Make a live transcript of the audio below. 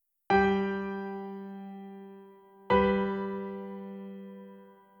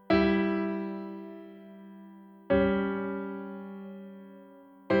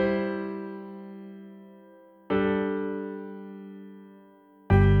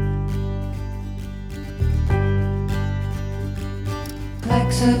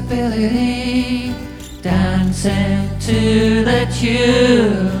disability, dancing to the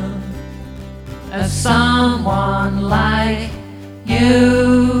tune of someone like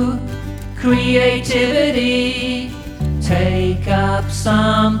you. Creativity, take up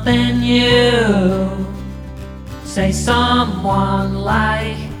something new. Say someone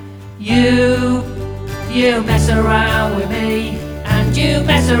like you. You mess around with me, and you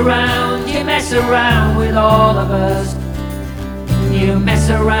mess around with all of us. You mess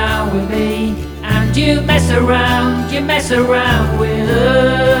around with me, and you mess around with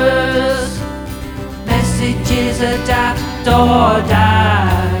us. Messages adapt or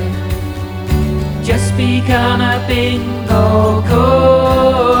die. Just become a bingo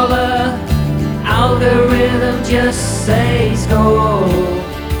caller. Algorithm just says go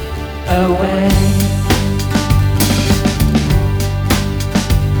away.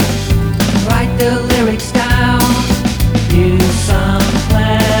 Write the lyrics down, use some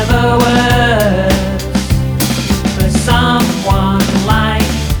clever words for someone like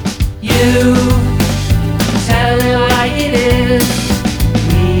you. Tell it like it is,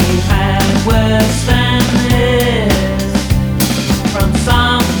 we've had worse than this from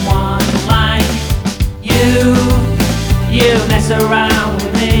someone like you. You mess around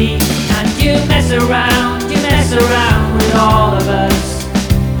with me, and you mess around with all of us.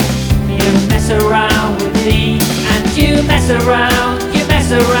 You mess around with me, and you mess around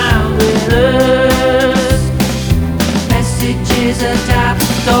with us. Messages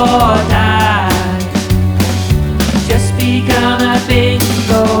adapt or die. Just become a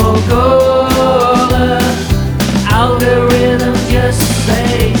bingo caller. Algorithm just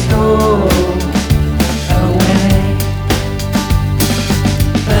says go away.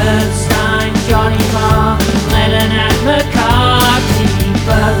 Bernstein, Johnny Marr, Lennon and McCartney,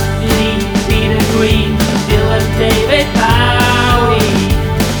 Buckley, Peter Green, Dylan, David, Bowie.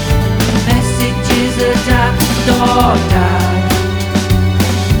 Messages adapt or die.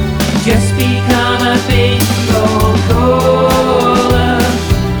 Just become a bingo caller.